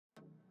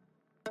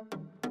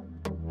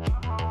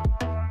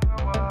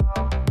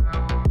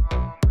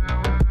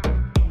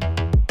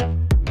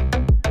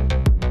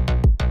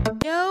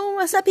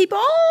What's up, people?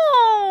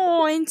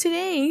 And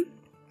today,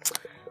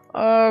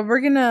 I'm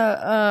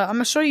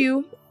gonna show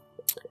you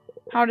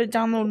how to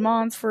download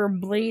mods for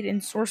Blade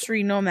and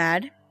Sorcery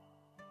Nomad.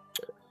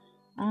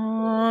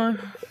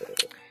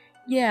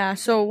 Yeah.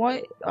 So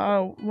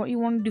what you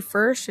want to do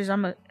first is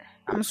I'm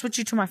gonna switch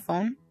you to my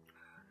phone,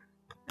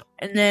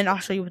 and then I'll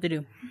show you what to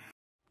do.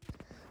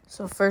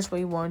 So first, what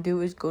you want to do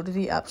is go to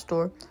the App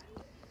Store,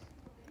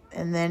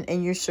 and then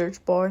in your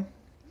search bar,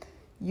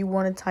 you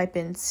want to type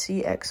in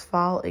CX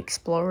File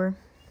Explorer.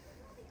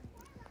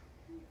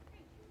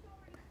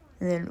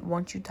 And then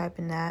once you type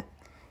in that,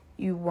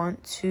 you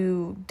want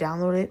to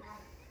download it.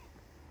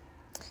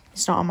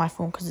 It's not on my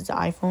phone because it's an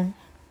iPhone.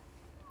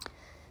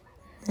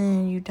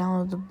 Then you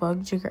download the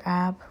Bug Jigger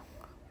app.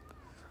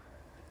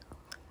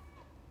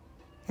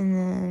 And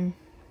then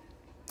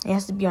it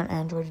has to be on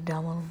Android to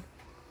download.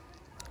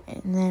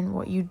 And then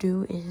what you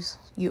do is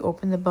you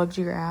open the Bug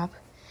Jigger app,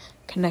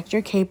 connect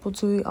your cable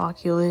to the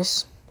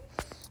Oculus,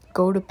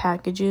 go to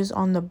packages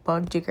on the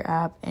Bug Jigger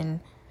app and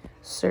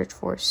search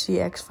for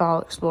CX File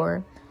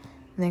Explorer.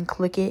 And then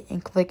click it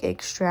and click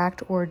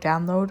extract or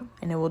download,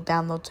 and it will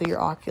download to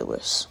your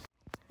Oculus.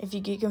 If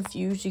you get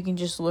confused, you can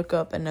just look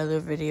up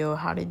another video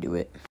how to do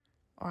it.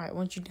 Alright,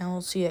 once you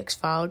download CX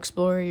File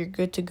Explorer, you're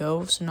good to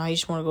go. So now you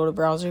just want to go to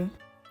browser.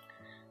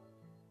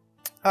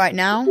 Alright,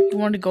 now you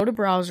want to go to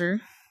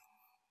browser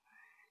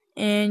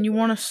and you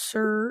want to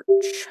search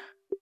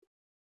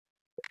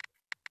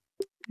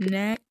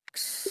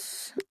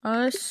Nexus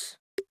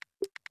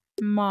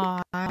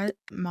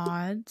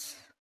mods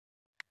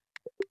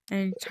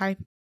and type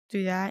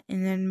through that,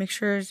 and then make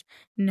sure it's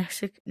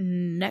Nexus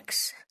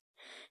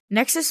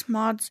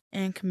mods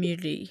and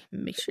community.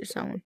 Make sure it's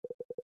that one.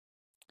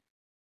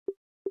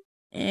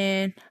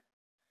 And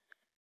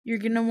you're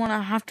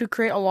gonna have to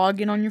create a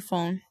login on your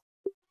phone.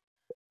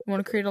 You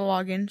want to create a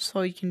login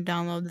so you can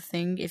download the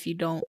thing. If you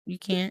don't, you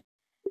can't.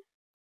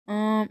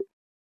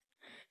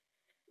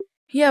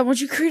 Yeah,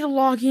 once you create a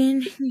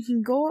login, you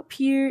can go up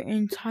here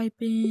and type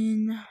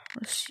in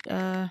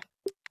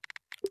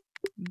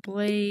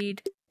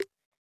Blade.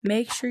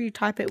 Make sure you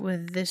type it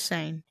with this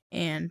sign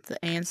and the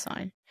and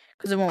sign,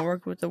 because it won't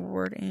work with the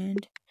word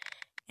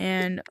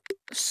and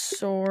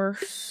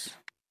source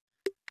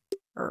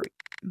or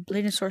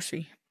Blade and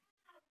Sorcery.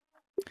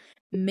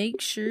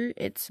 Make sure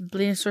it's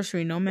Blade and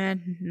Sorcery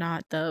Nomad,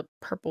 not the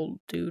purple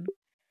dude.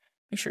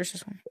 Make sure it's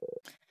this one.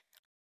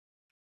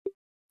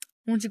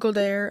 Once you go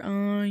there,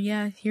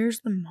 yeah,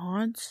 here's the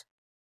mods.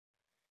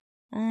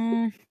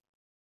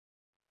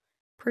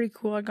 Pretty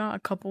cool. I got a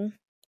couple.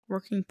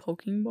 Working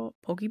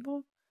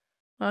Pokeball.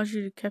 Allows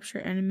you to capture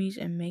enemies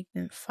and make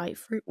them fight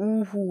for it.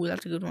 Ooh,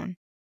 that's a good one.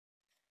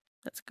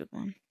 That's a good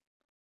one.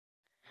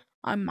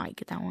 I might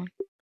get that one.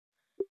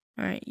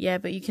 Alright, yeah,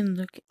 but you can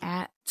look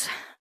at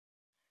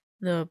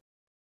the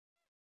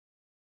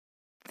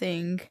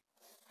thing.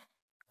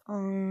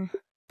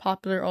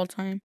 Popular all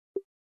time.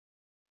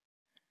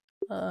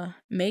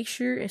 Make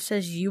sure it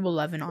says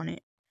U11 on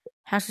it. It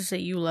has to say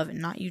U11,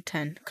 not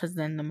U10, because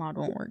then the mod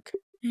won't work.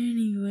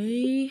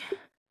 Anyway.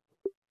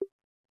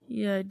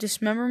 Yeah,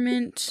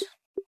 dismemberment.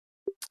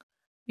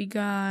 We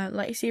got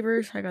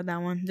lightsabers. I got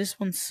that one. This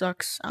one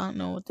sucks. I don't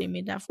know what they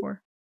made that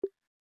for.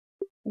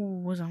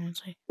 Ooh, what's that one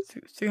say?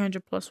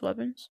 300 plus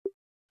weapons.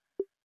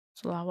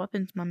 It's a lot of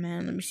weapons, my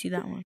man. Let me see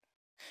that one.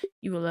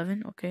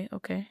 U11. Okay.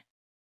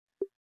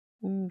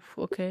 Oof.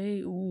 Okay.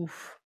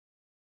 Oof.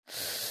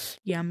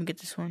 Yeah, I'm gonna get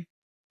this one.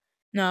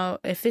 Now,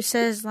 if it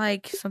says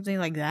like something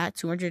like that,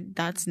 200,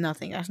 that's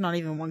nothing. That's not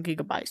even 1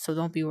 gigabyte. So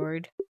don't be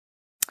worried.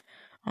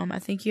 I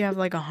think you have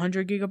like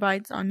 100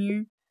 gigabytes on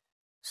here.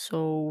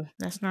 So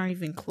that's not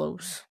even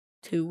close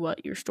to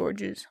what your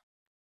storage is.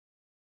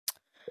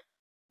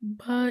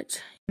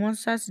 But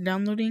once that's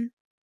downloading,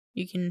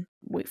 you can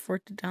wait for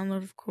it to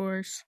download, of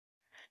course.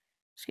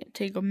 It's gonna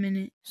take a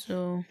minute,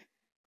 so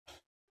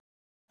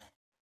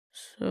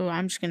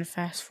I'm just gonna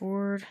fast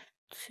forward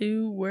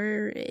to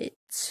where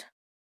it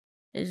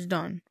is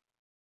done.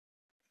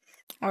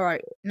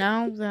 Alright,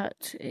 now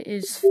that it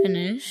is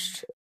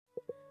finished,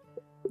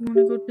 you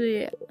wanna go to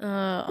the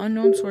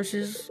unknown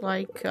sources,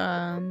 like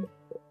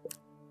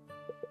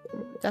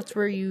that's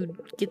where you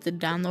get the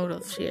download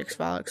of CX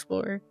File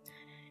Explorer.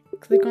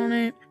 Click on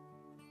it,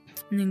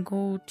 and then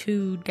go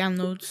to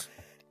downloads,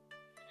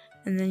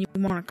 and then you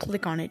want to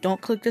click on it.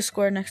 Don't click the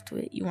square next to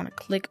it. You want to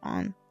click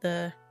on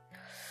the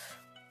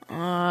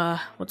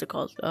what's it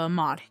called?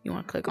 Mod. You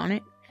want to click on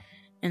it,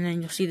 and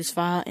then you'll see this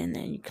file, and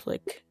then you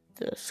click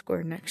the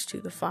square next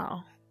to the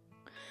file.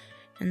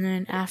 And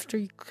then after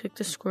you click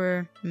the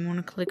square, you want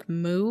to click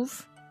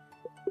move,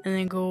 and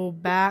then go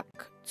back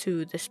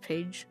to this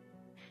page.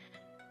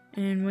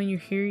 And when you're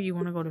here, you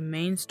want to go to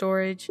main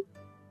storage,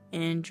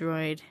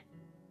 Android,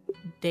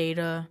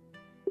 data,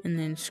 and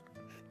then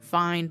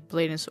find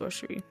Blade and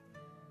Sorcery.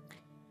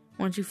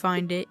 Once you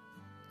find it,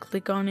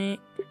 click on it,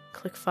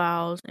 click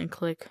files, and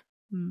click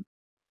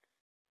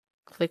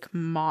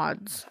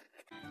mods.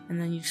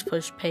 And then you just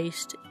push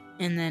paste,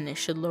 and then it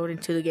should load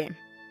into the game.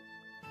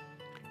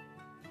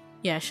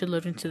 Yeah, it should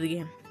load into the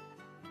game.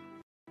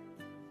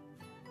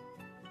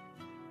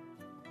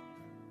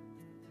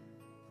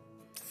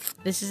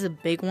 This is a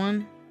big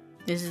one.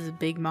 This is a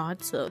big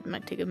mod, so it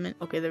might take a minute.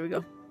 Okay, there we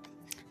go.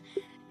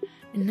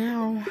 And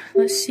now,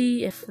 let's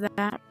see if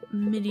that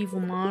medieval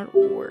mod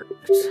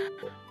works.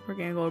 We're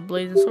gonna go to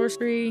Blaze and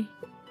Sorcery.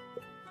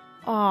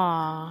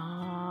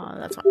 Ah,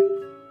 that's fine.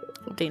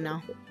 Update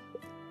now.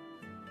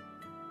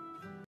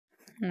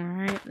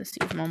 Alright, let's see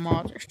if my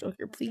mods are still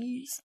here,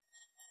 please.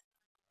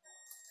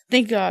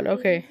 Thank God,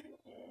 okay.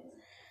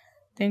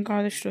 Thank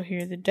God they're still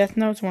here. The Death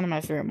Note's one of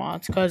my favorite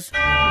mods, because...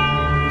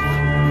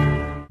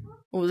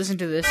 Oh, listen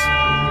to this.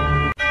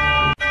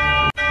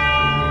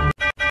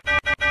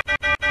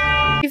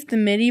 If the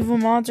medieval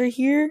mods are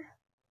here...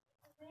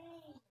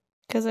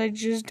 Because I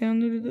just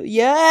downloaded the...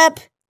 Yep!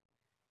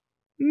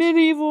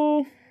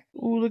 Medieval!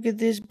 Ooh, look at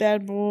this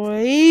bad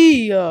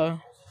boy!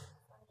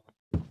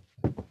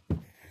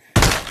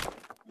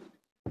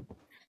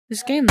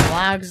 This game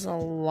lags a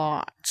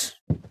lot.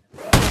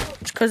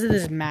 It's because of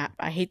this map.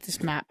 I hate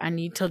this map. I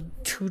need to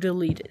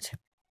delete it.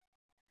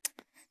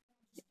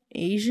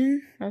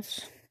 Asian?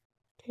 That's...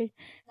 Okay.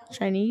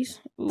 Chinese?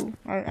 Ooh,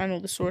 I know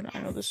the sword. I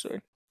know the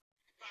sword.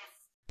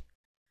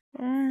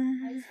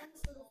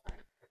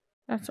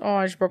 That's... Oh,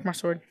 I just broke my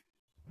sword.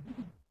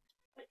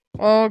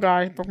 Oh, God,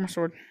 I broke my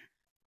sword.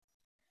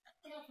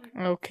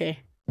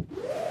 Okay.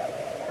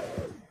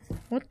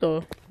 What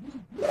the?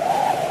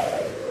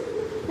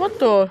 What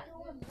the?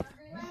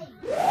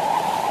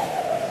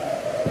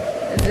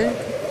 Is it?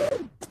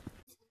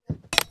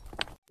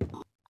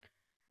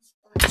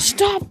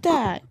 Stop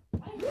that!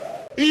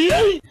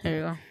 There you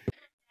go.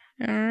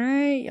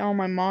 Alright, all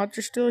my mods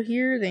are still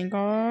here, thank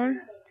God.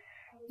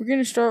 We're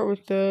gonna start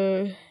with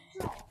the...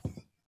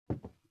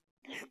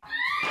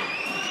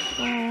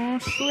 Oh,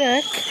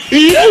 Shrek.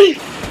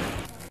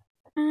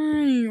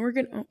 We're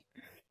gonna... Oh.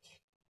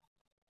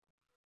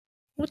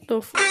 What the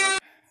f...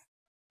 What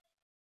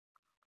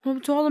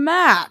happened to all the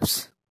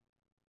maps?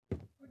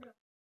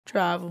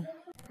 Travel.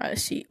 Alright,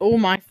 let's see. Oh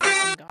my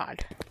fucking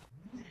God.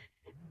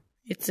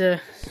 It's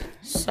a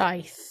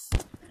scythe.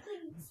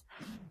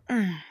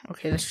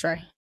 Okay, let's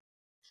try.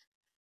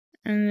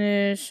 And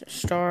this,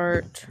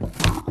 start.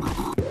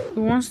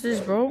 Who wants this,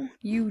 bro?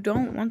 You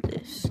don't want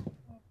this.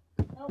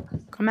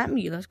 Come at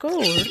me, let's go.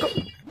 Let's go.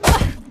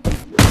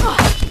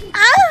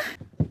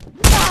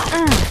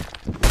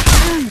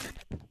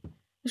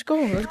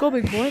 Let's go,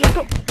 big boy, let's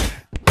go.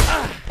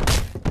 I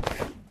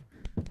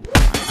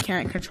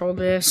can't control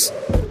this.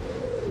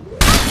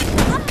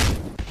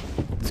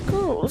 Let's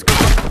go, let's go.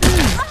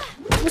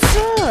 What's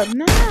up?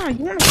 Nah,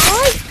 you wanna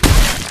fight?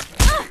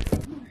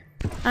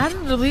 I have to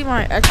delete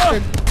my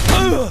extra.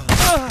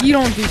 You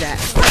don't do that.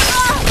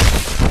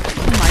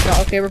 Oh my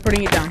God, okay, we're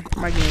putting it down.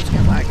 My game's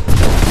gonna lag.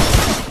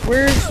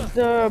 Where's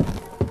the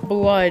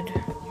blood?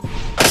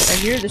 Right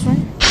here, this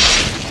one?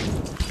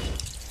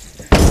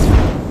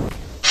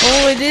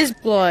 Oh, it is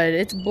blood.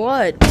 It's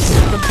blood. It's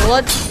the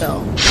blood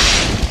spell.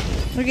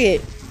 Look at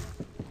it.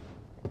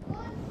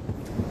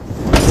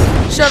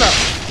 Shut up.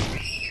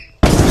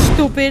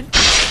 Stupid.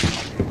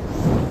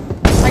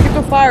 I can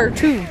throw fire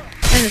too.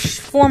 In a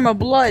form of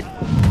blood.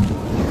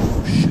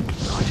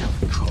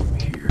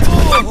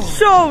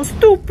 So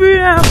stupid,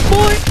 ass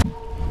boy.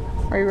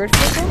 Are you ready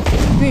for it?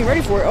 You ain't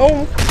ready for it.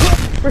 Oh,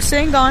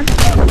 Rasengan.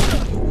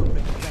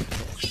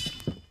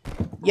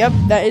 Yep,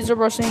 that is a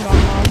Rasengan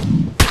mod.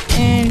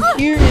 And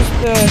here is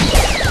the...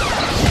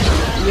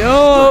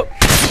 Yup.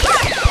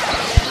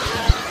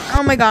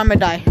 Oh my God, I'm gonna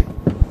die.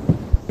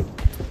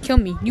 Kill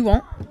me. You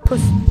won't.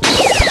 Puss.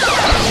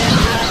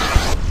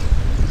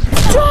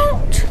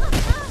 Don't!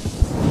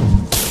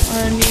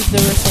 I need the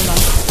Rasengan.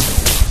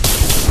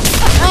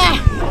 Ah!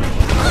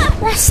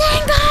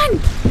 Rasengan!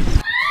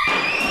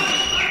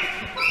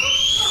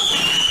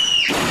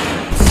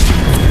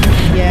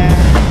 Yeah.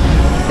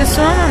 Cause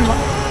some of them...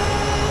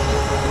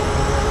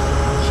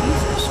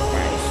 Jesus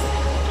Christ.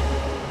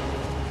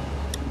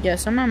 Yeah,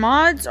 some of my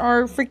mods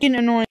are freaking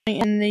annoying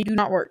and they do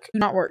not work. Do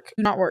not work.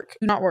 Do not work.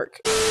 Do not work.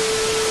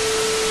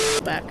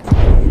 Back.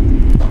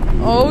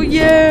 Oh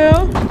yeah.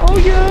 Oh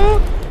yeah.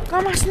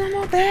 Got my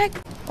snowball back.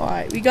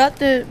 Alright, we got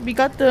the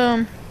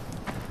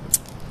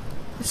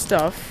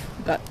stuff.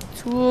 We got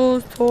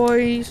tools,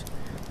 toys,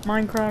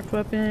 Minecraft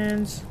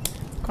weapons,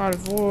 God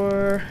of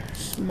War,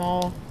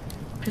 small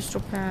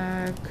pistol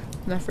pack,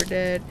 Left 4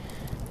 Dead,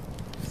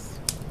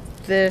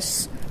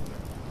 this,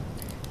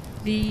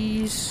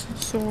 these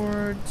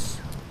swords,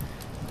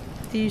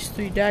 these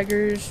 3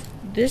 daggers.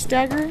 This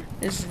dagger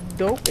is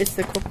dope. It's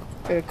the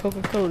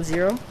Coca-Cola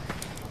Zero.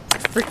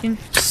 It's freaking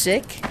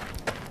sick.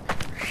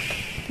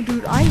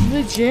 Dude, I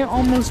legit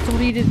almost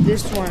deleted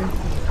this one.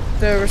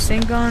 The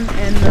Rasengan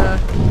and the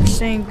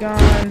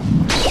Rasengan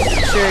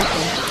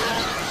Shuriken.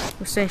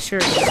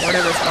 Shuriken,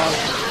 whatever it's called.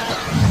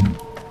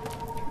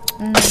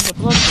 The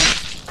blood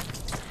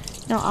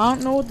one. Now, I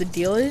don't know what the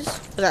deal is,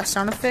 but that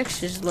sound effect's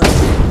just like...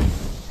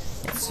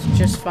 It's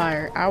just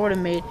fire. I would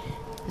have made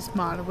this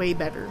mod way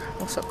better.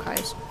 What's up,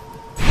 guys?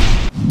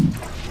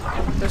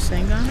 The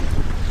Rasengan?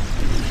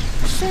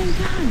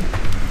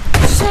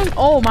 Rasengan!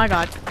 Oh my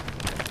God.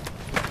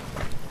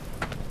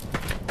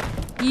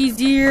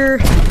 easier.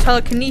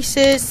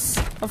 Telekinesis,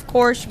 of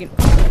course, you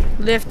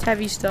can lift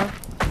heavy stuff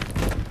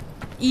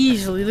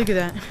easily. Look at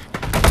that.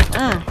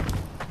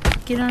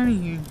 Get out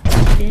of here,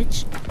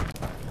 bitch.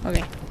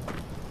 Okay.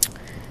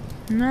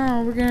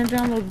 Now we're gonna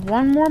download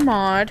one more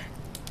mod.